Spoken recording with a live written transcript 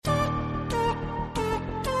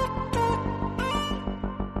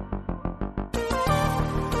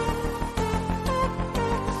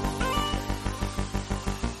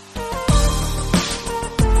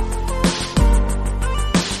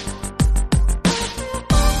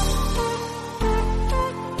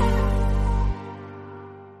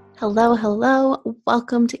Hello, hello.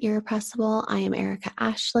 Welcome to Irrepressible. I am Erica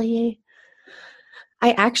Ashley.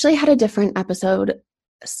 I actually had a different episode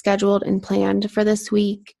scheduled and planned for this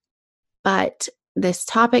week, but this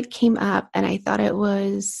topic came up and I thought it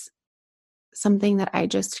was something that I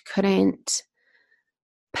just couldn't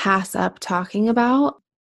pass up talking about.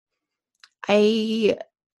 I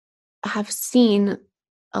have seen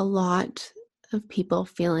a lot of people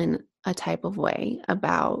feeling a type of way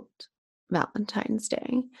about Valentine's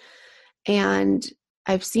Day. And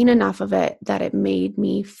I've seen enough of it that it made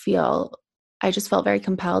me feel, I just felt very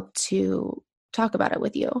compelled to talk about it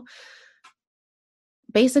with you.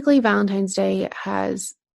 Basically, Valentine's Day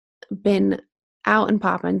has been out and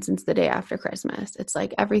popping since the day after Christmas. It's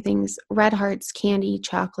like everything's red hearts, candy,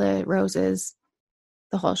 chocolate, roses,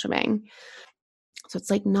 the whole shebang. So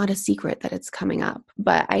it's like not a secret that it's coming up.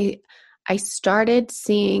 But I started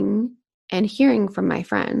seeing and hearing from my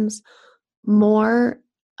friends more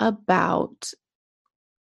about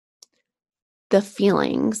the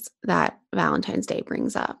feelings that Valentine's Day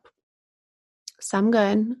brings up. Some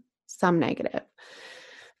good, some negative.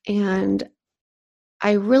 And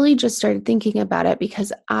I really just started thinking about it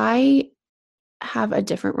because I have a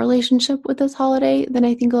different relationship with this holiday than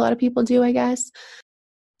I think a lot of people do, I guess.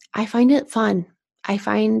 I find it fun. I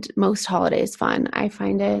find most holidays fun. I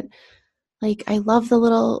find it like I love the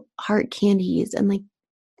little heart candies and like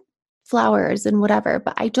flowers and whatever,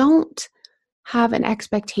 but I don't have an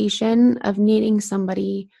expectation of needing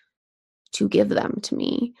somebody to give them to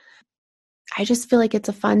me. I just feel like it's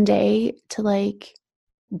a fun day to like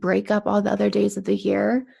break up all the other days of the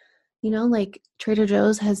year. You know, like Trader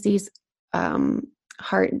Joe's has these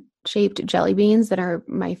heart-shaped jelly beans that are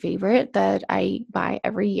my favorite that I buy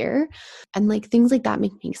every year. And like things like that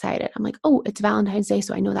make me excited. I'm like, oh, it's Valentine's Day,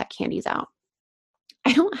 so I know that candy's out.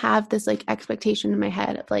 I don't have this like expectation in my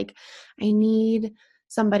head of like, I need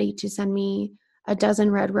somebody to send me a dozen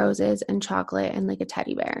red roses and chocolate and like a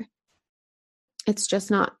teddy bear. It's just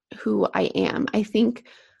not who I am. I think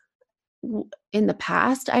in the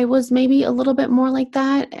past, I was maybe a little bit more like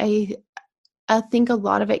that. I think a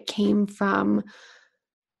lot of it came from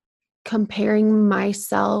comparing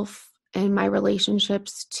myself and my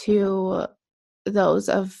relationships to those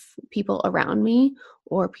of people around me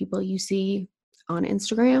or people you see on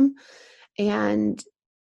Instagram. And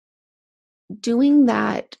doing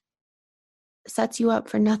that sets you up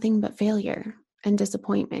for nothing but failure and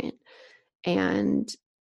disappointment. And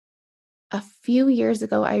a few years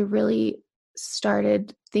ago, I really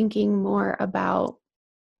started thinking more about,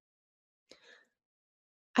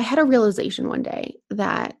 I had a realization one day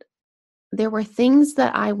that there were things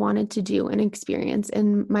that I wanted to do and experience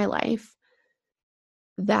in my life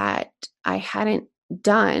that I hadn't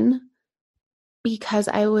done because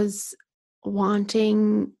I was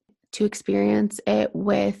wanting to experience it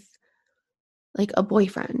with like a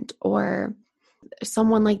boyfriend or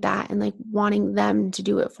someone like that and like wanting them to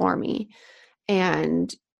do it for me.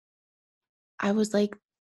 And I was like,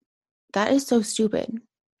 that is so stupid.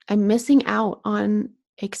 I'm missing out on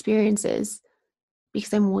experiences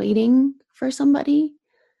because I'm waiting for somebody.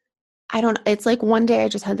 It's like one day I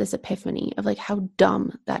just had this epiphany of like how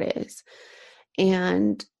dumb that is.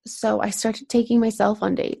 And so I started taking myself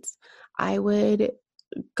on dates. I would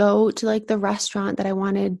go to like the restaurant that I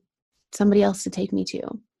wanted somebody else to take me to.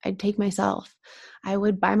 I'd take myself. I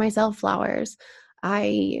would buy myself flowers.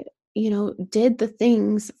 I, did the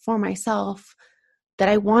things for myself that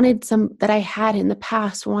that I had in the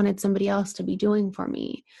past wanted somebody else to be doing for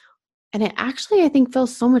me. And it actually, I think,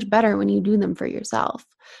 feels so much better when you do them for yourself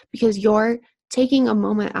because you're taking a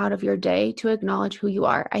moment out of your day to acknowledge who you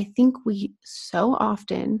are. I think we so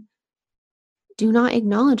often do not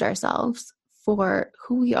acknowledge ourselves for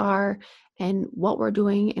who we are and what we're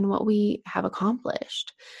doing and what we have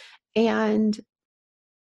accomplished. And,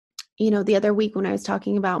 the other week when I was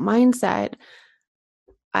talking about mindset,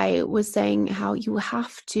 I was saying how you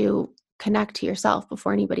have to connect to yourself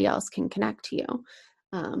before anybody else can connect to you,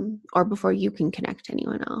 or before you can connect to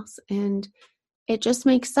anyone else. And it just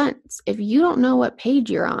makes sense. If you don't know what page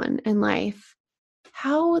you're on in life,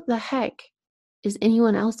 how the heck is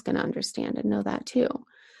anyone else going to understand and know that too?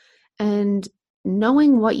 And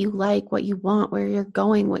knowing what you like, what you want, where you're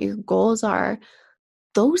going, what your goals are,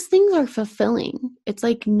 those things are fulfilling. It's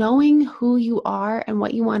like knowing who you are and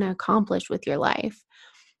what you want to accomplish with your life.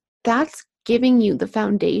 That's giving you the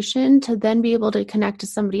foundation to then be able to connect to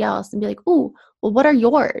somebody else and be like, oh, well, what are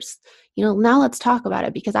yours? Now let's talk about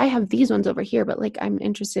it because I have these ones over here, but like I'm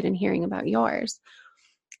interested in hearing about yours.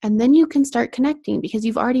 And then you can start connecting because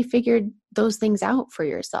you've already figured those things out for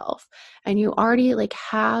yourself and you already like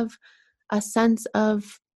have a sense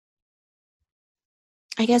of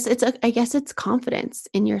I guess it's confidence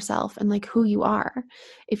in yourself and like who you are.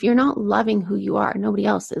 If you're not loving who you are, nobody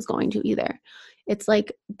else is going to either. It's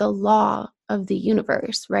like the law of the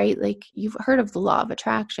universe, right? Like you've heard of the law of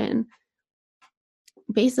attraction.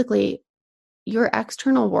 Basically, your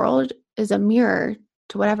external world is a mirror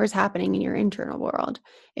to whatever's happening in your internal world.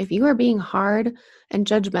 If you are being hard and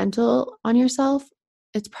judgmental on yourself,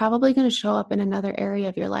 it's probably going to show up in another area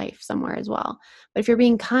of your life somewhere as well. But if you're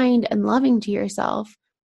being kind and loving to yourself,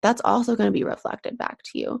 that's also going to be reflected back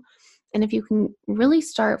to you. And if you can really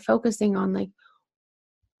start focusing on like,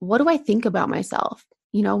 what do I think about myself?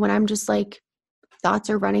 When I'm just like, thoughts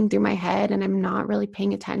are running through my head and I'm not really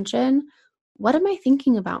paying attention, what am I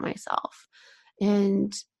thinking about myself?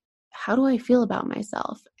 And how do I feel about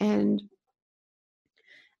myself? And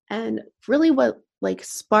really what like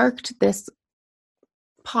sparked this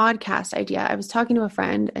podcast idea, I was talking to a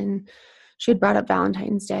friend and she had brought up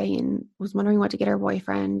Valentine's Day and was wondering what to get her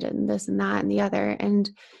boyfriend and this and that and the other. And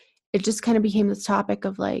it just kind of became this topic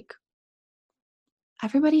of like,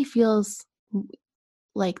 everybody feels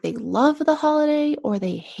like they love the holiday or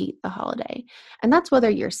they hate the holiday. And that's whether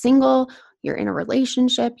you're single, you're in a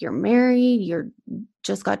relationship, you're married, you're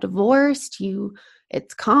just got divorced,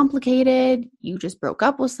 it's complicated, you just broke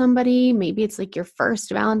up with somebody, maybe it's like your first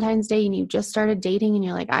Valentine's Day and you just started dating and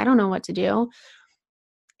you're like, I don't know what to do.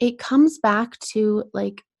 It comes back to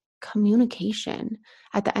like communication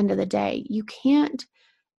at the end of the day. You can't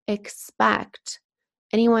expect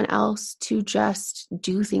anyone else to just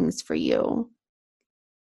do things for you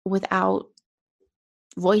without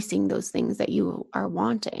voicing those things that you are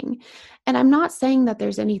wanting. And I'm not saying that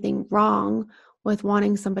there's anything wrong with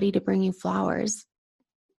wanting somebody to bring you flowers.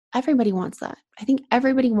 Everybody wants that. I think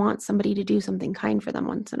everybody wants somebody to do something kind for them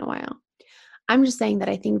once in a while. I'm just saying that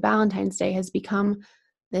I think Valentine's Day has become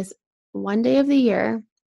this one day of the year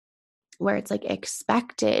where it's like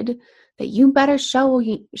expected that you better show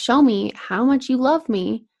me how much you love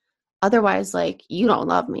me. Otherwise, like, you don't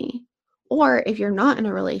love me. Or if you're not in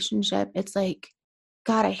a relationship, it's like,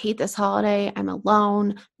 God, I hate this holiday. I'm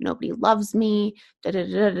alone. Nobody loves me. Da, da,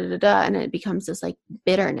 da, da, da, da. And it becomes this like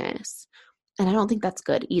bitterness. And I don't think that's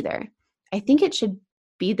good either. I think it should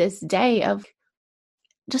be this day of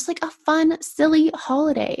just like a fun, silly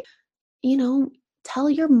holiday. You know, tell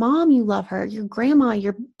your mom you love her, your grandma,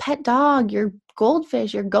 your pet dog, your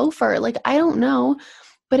goldfish, your gopher. Like, I don't know,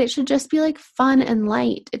 but it should just be like fun and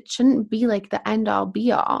light. It shouldn't be like the end all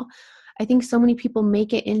be all. I think so many people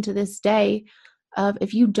make it into this day of,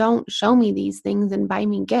 if you don't show me these things and buy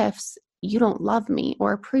me gifts, you don't love me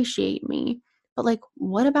or appreciate me. But like,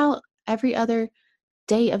 what about every other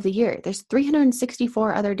day of the year? There's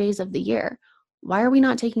 364 other days of the year. Why are we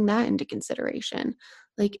not taking that into consideration?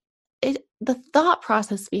 Like, the thought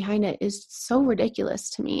process behind it is so ridiculous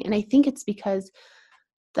to me. And I think it's because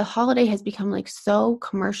the holiday has become like so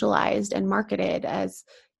commercialized and marketed as,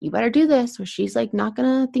 you better do this or she's like not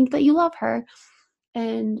gonna think that you love her.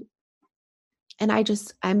 And I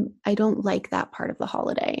don't like that part of the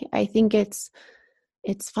holiday. I think it's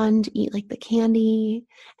fun to eat like the candy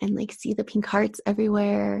and like see the pink hearts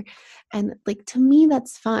everywhere. And like, to me,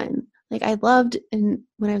 that's fun. Like, I loved, and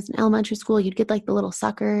when I was in elementary school, you'd get like the little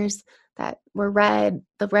suckers that were red,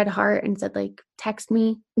 the red heart, and said like, text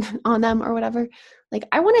me on them or whatever. Like,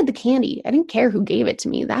 I wanted the candy. I didn't care who gave it to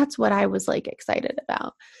me. That's what I was like excited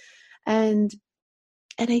about. And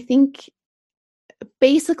I think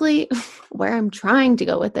basically where I'm trying to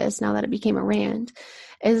go with this, now that it became a rant,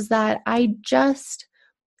 is that I just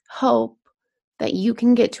hope that you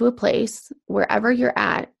can get to a place wherever you're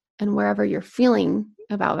at and wherever you're feeling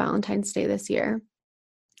about Valentine's Day this year,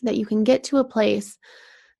 that you can get to a place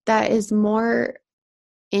that is more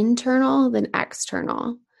internal than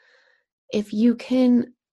external. If you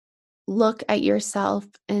can look at yourself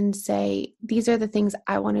and say, these are the things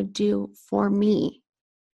I want to do for me,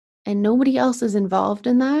 and nobody else is involved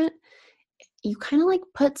in that, you kind of like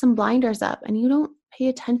put some blinders up and you don't pay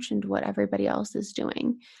attention to what everybody else is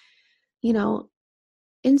doing. You know,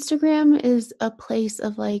 Instagram is a place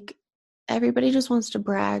of like, everybody just wants to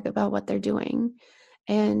brag about what they're doing.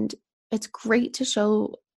 And it's great to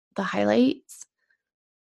show the highlights,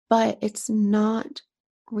 but it's not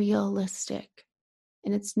realistic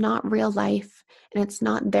and it's not real life and it's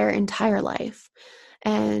not their entire life.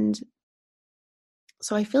 And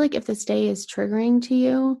so I feel like if this day is triggering to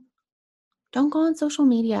you, don't go on social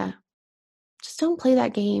media. Just don't play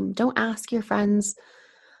that game. Don't ask your friends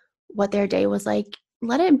what their day was like.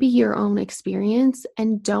 Let it be your own experience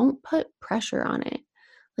and don't put pressure on it.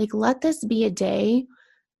 Like, let this be a day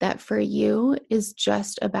that for you is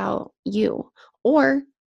just about you or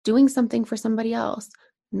doing something for somebody else.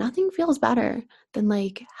 nothing feels better than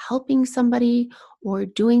like helping somebody or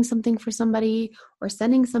doing something for somebody or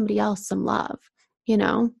sending somebody else some love. You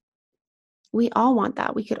know, we all want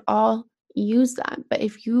that. We could all use that. But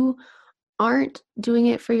if you aren't doing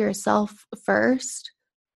it for yourself first,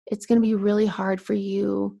 it's going to be really hard for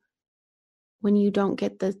you when you don't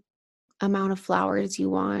get the amount of flowers you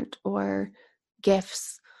want or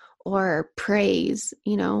gifts or praise.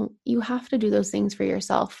 You know, you have to do those things for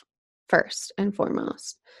yourself first and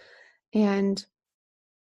foremost. And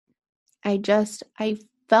I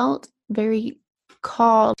felt very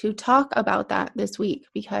called to talk about that this week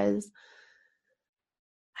because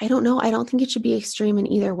I don't know. I don't think it should be extreme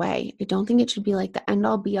in either way. I don't think it should be like the end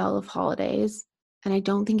all be all of holidays. And I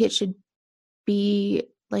don't think it should be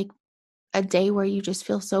like a day where you just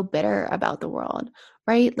feel so bitter about the world,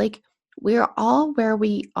 right? Like we're all where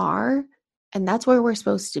we are, and that's where we're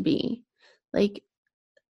supposed to be. Like,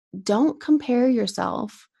 don't compare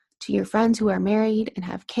yourself to your friends who are married and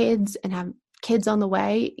have kids on the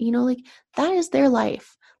way. You know, like that is their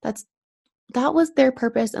life. That was their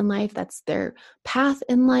purpose in life. That's their path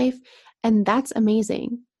in life. And that's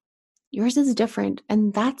amazing. Yours is different.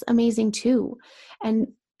 And that's amazing too. And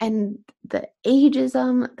the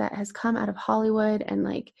ageism that has come out of Hollywood and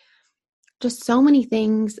like just so many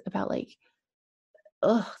things about like,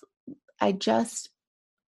 ugh, I just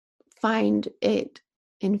find it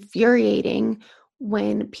infuriating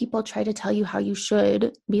when people try to tell you how you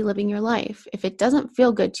should be living your life. If it doesn't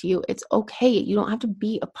feel good to you, it's okay. You don't have to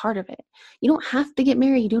be a part of it. You don't have to get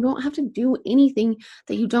married. You don't have to do anything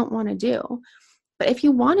that you don't want to do. But if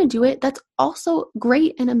you want to do it, that's also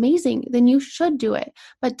great and amazing. Then you should do it.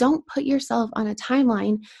 But don't put yourself on a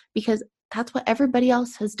timeline because that's what everybody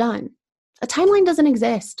else has done. A timeline doesn't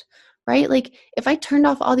exist, right? Like if I turned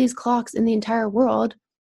off all these clocks in the entire world,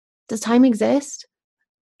 does time exist?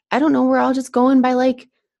 I don't know. We're all just going by like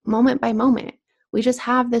moment by moment. We just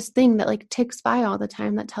have this thing that like ticks by all the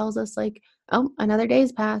time that tells us like, oh, another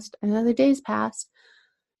day's passed, another day's passed.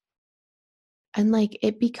 And like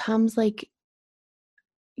it becomes like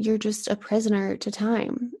you're just a prisoner to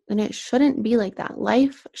time. And it shouldn't be like that.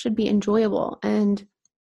 Life should be enjoyable and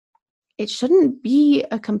it shouldn't be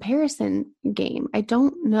a comparison game. I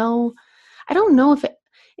don't know. I don't know if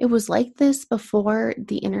it was like this before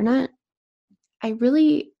the internet. I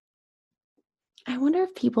wonder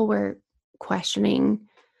if people were questioning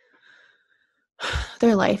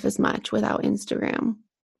their life as much without Instagram.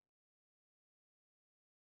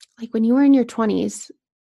 Like when you were in your 20s,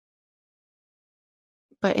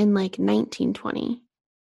 but in like 1920,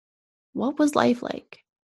 what was life like?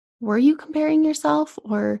 Were you comparing yourself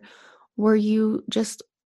or were you just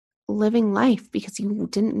living life because you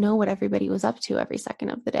didn't know what everybody was up to every second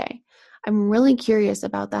of the day? I'm really curious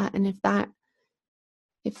about that and if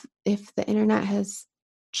the internet has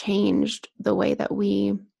changed the way that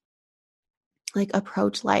we like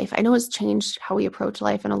approach life. I know it's changed how we approach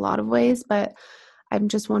life in a lot of ways, but I'm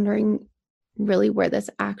just wondering really where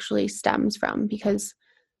this actually stems from because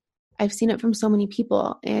I've seen it from so many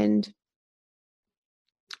people and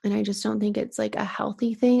I just don't think it's like a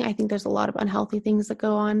healthy thing. I think there's a lot of unhealthy things that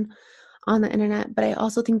go on the internet, but I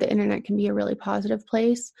also think the internet can be a really positive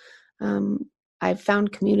place. I've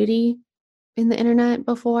found community in the internet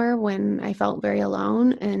before when I felt very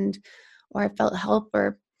alone or I felt help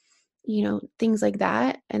or you know things like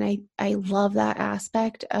that, and I love that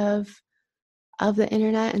aspect of the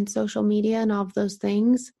internet and social media and all of those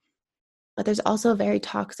things. But there's also a very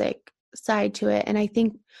toxic side to it, and I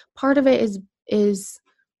think part of it is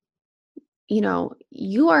you know,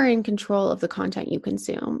 you are in control of the content you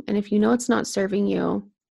consume. And if you know it's not serving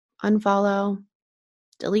you, unfollow,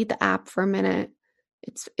 delete the app for a minute.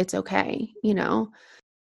 It's okay, you know.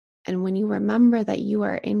 And when you remember that you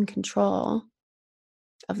are in control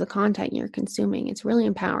of the content you're consuming, it's really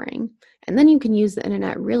empowering. And then you can use the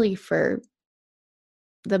internet really for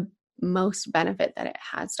the most benefit that it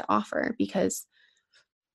has to offer because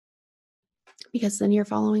then you're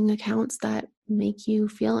following accounts that make you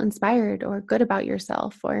feel inspired or good about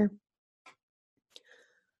yourself or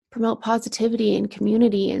promote positivity and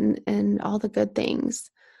community and all the good things.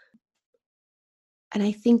 And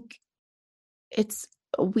I think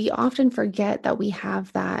we often forget that we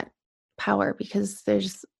have that power because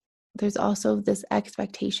there's also this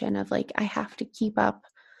expectation of like I have to keep up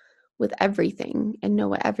with everything and know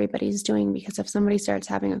what everybody's doing because if somebody starts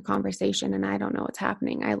having a conversation and I don't know what's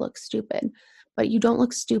happening, I look stupid. But you don't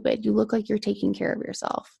look stupid. You look like you're taking care of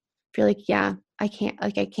yourself. If you're like, yeah, I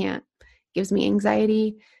can't. Gives me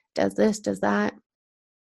anxiety, does this, does that.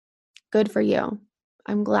 Good for you.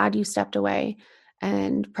 I'm glad you stepped away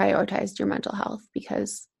and prioritized your mental health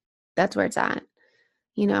because that's where it's at.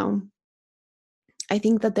 You know, I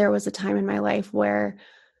think that there was a time in my life where,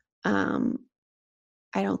 um,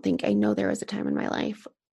 I know there was a time in my life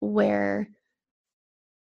where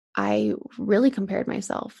I really compared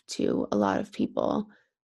myself to a lot of people,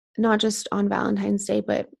 not just on Valentine's Day,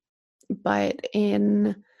 but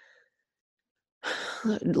in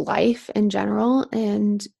life in general.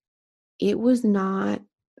 And it was not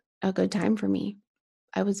a good time for me.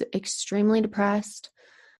 I was extremely depressed.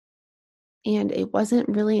 And it wasn't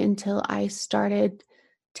really until I started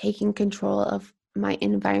taking control of my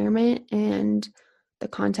environment and the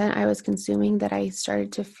content I was consuming that I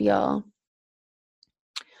started to feel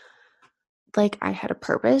like I had a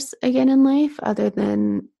purpose again in life, other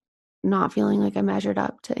than not feeling like I measured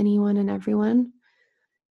up to anyone and everyone.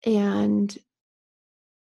 And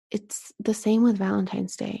it's the same with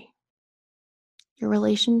Valentine's Day. Your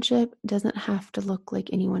relationship doesn't have to look like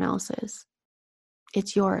anyone else's.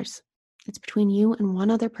 It's yours. It's between you and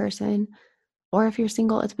one other person. Or if you're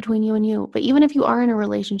single, it's between you and you. But even if you are in a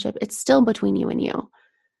relationship, it's still between you and you.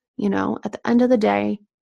 You know, at the end of the day,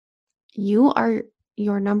 you are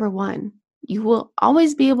your number one. You will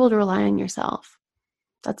always be able to rely on yourself.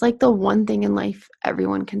 That's like the one thing in life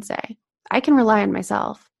everyone can say. I can rely on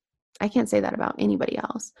myself. I can't say that about anybody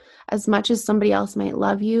else. As much as somebody else might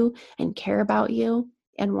love you and care about you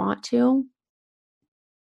and want to,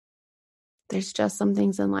 there's just some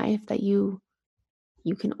things in life that you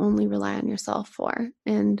can only rely on yourself for.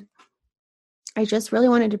 And I just really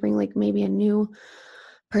wanted to bring like maybe a new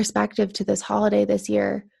perspective to this holiday this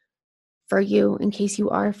year for you, in case you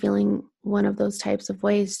are feeling one of those types of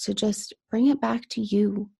ways, to just bring it back to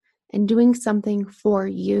you and doing something for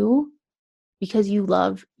you because you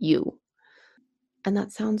love you. And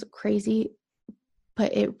that sounds crazy,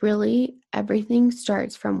 but it really, everything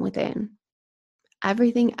starts from within.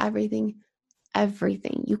 Everything, everything,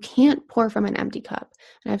 everything. You can't pour from an empty cup.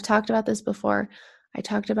 And I've talked about this before. I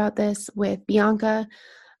talked about this with Bianca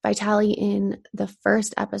Vitale in the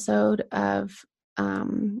first episode of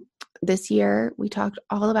this year. We talked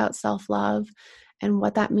all about self-love and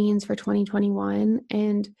what that means for 2021.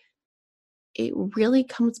 And it really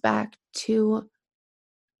comes back to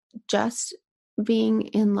just being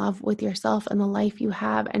in love with yourself and the life you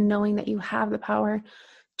have, and knowing that you have the power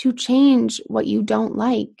to change what you don't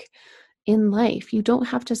like in life. You don't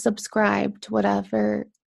have to subscribe to whatever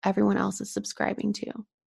everyone else is subscribing to.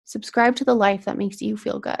 Subscribe to the life that makes you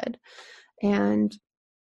feel good. And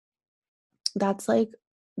that's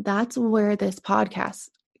where this podcast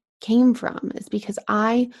came from, is because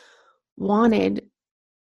I wanted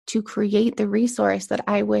to create the resource that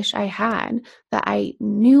I wish I had, that I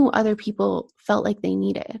knew other people felt like they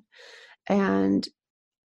needed, and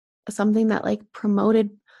something that like promoted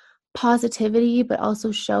positivity, but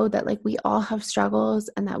also showed that like we all have struggles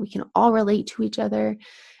and that we can all relate to each other.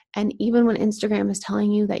 And even when Instagram is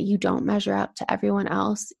telling you that you don't measure up to everyone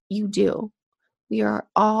else, you do. We are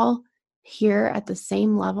all here at the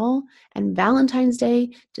same level, and Valentine's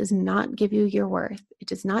Day does not give you your worth. It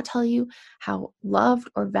does not tell you how loved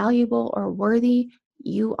or valuable or worthy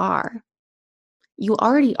you are. You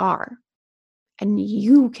already are, and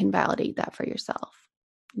you can validate that for yourself.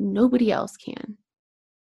 Nobody else can.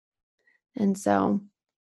 And so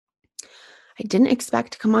I didn't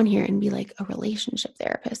expect to come on here and be like a relationship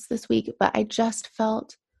therapist this week, but I just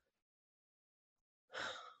felt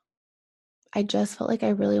like I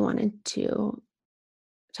really wanted to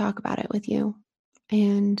talk about it with you.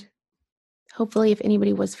 And hopefully, if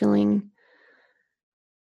anybody was feeling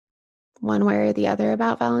one way or the other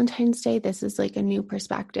about Valentine's Day, this is like a new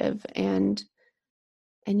perspective, and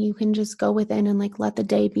you can just go within and like let the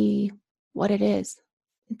day be what it is.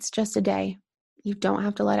 It's just a day. You don't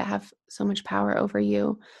have to let it have so much power over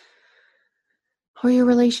you or your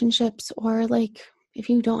relationships, or like if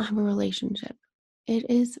you don't have a relationship, it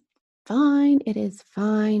is fine. It is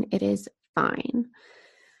fine. It is fine.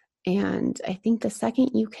 And I think the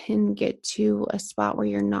second you can get to a spot where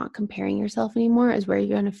you're not comparing yourself anymore is where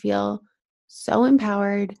you're going to feel so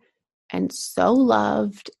empowered and so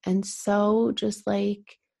loved and so just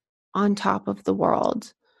like on top of the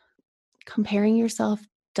world. Comparing yourself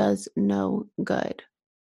does no good.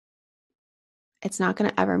 It's not going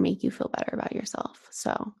to ever make you feel better about yourself.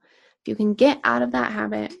 So if you can get out of that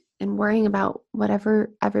habit and worrying about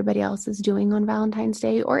whatever everybody else is doing on Valentine's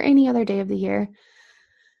Day or any other day of the year,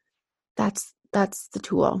 that's the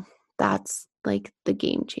tool. That's like the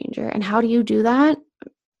game changer. And how do you do that?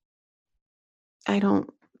 I don't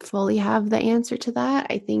fully have the answer to that.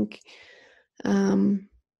 I think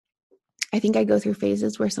I go through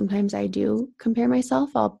phases where sometimes I do compare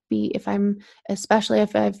myself. Especially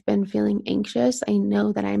if I've been feeling anxious, I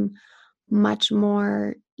know that I'm much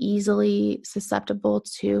more easily susceptible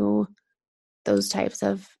to those types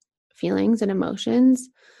of feelings and emotions.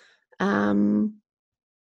 Um,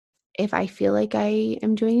 if I feel like I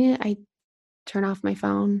am doing it, I turn off my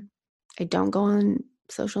phone. I don't go on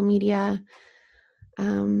social media.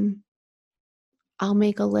 Um, I'll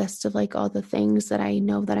make a list of like all the things that I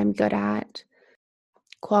know that I'm good at,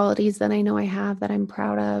 qualities that I know I have that I'm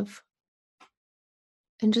proud of,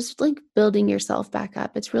 and just like building yourself back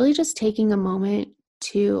up. It's really just taking a moment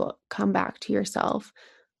to come back to yourself.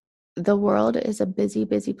 The world is a busy,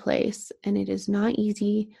 busy place, and it is not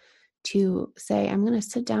easy to say, I'm going to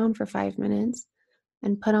sit down for 5 minutes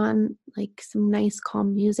and put on like some nice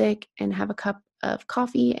calm music and have a cup of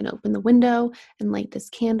coffee and open the window and light this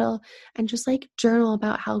candle and just like journal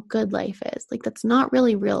about how good life is. Like, that's not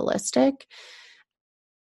really realistic,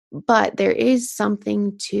 but there is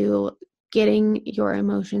something to getting your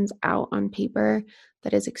emotions out on paper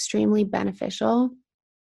that is extremely beneficial.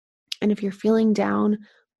 And if you're feeling down,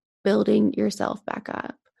 building yourself back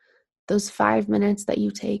up. Those 5 minutes that you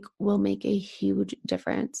take will make a huge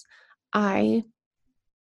difference. I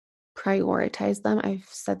prioritize them. I've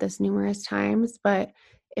said this numerous times, but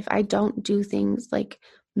if I don't do things like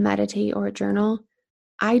meditate or journal,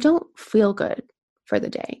 I don't feel good for the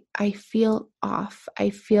day. I feel off. I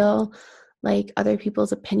feel like other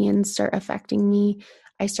people's opinions start affecting me.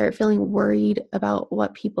 I start feeling worried about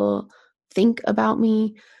what people think about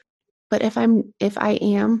me. But if I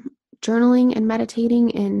am journaling and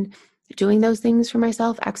meditating and doing those things for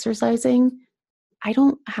myself, exercising, I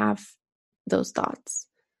don't have those thoughts.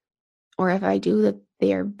 Or if I do, that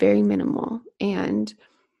they are very minimal. And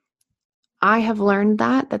I have learned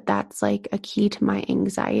that that's like a key to my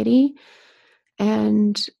anxiety,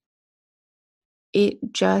 and it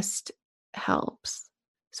just helps.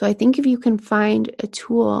 So I think if you can find a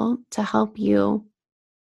tool to help you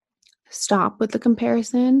stop with the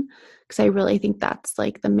comparison, because I really think that's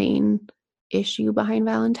like the main issue behind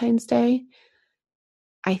Valentine's Day,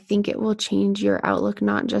 I think it will change your outlook,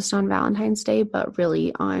 not just on Valentine's Day, but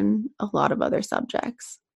really on a lot of other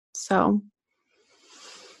subjects. So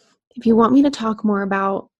if you want me to talk more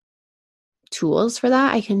about tools for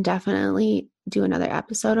that, I can definitely do another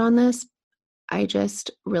episode on this. I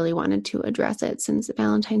just really wanted to address it since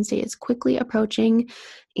Valentine's Day is quickly approaching,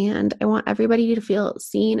 and I want everybody to feel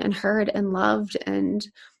seen and heard and loved and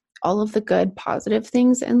all of the good, positive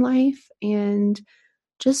things in life. And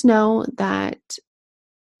just know that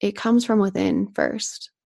it comes from within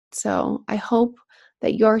first. So I hope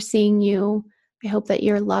that you're seeing you. I hope that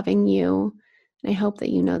you're loving you. And I hope that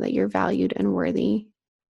you know that you're valued and worthy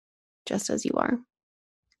just as you are,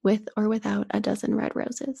 with or without a dozen red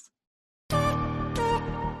roses.